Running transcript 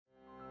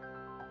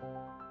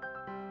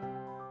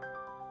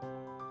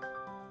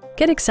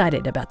Get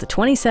excited about the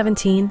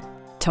 2017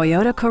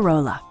 Toyota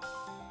Corolla.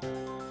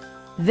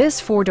 This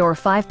four-door,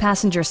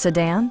 five-passenger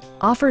sedan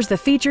offers the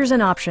features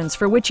and options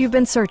for which you've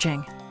been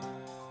searching.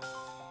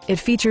 It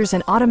features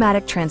an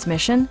automatic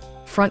transmission,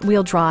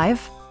 front-wheel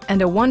drive,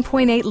 and a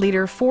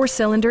 1.8-liter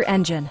four-cylinder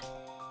engine.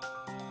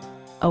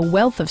 A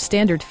wealth of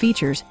standard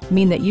features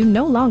mean that you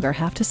no longer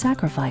have to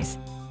sacrifice,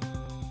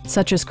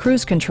 such as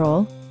cruise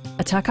control,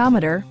 a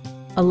tachometer,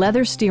 a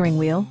leather steering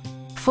wheel,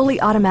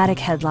 fully automatic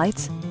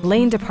headlights,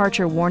 lane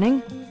departure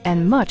warning,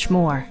 and much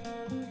more.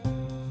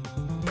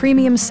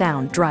 Premium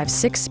sound drives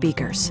 6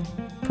 speakers,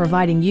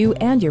 providing you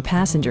and your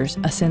passengers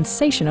a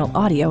sensational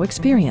audio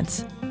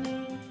experience.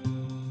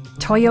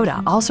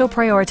 Toyota also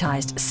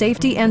prioritized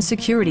safety and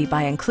security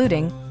by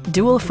including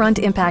dual front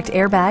impact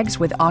airbags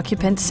with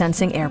occupant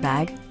sensing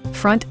airbag,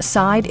 front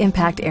side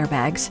impact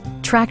airbags,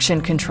 traction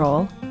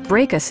control,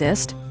 brake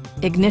assist,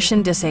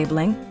 ignition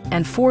disabling,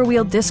 and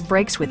four-wheel disc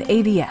brakes with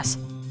ABS.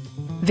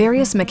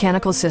 Various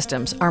mechanical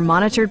systems are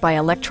monitored by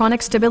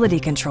electronic stability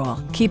control,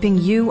 keeping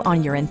you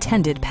on your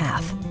intended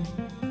path.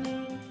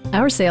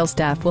 Our sales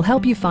staff will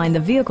help you find the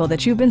vehicle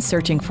that you've been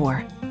searching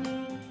for.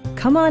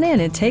 Come on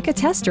in and take a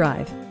test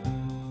drive.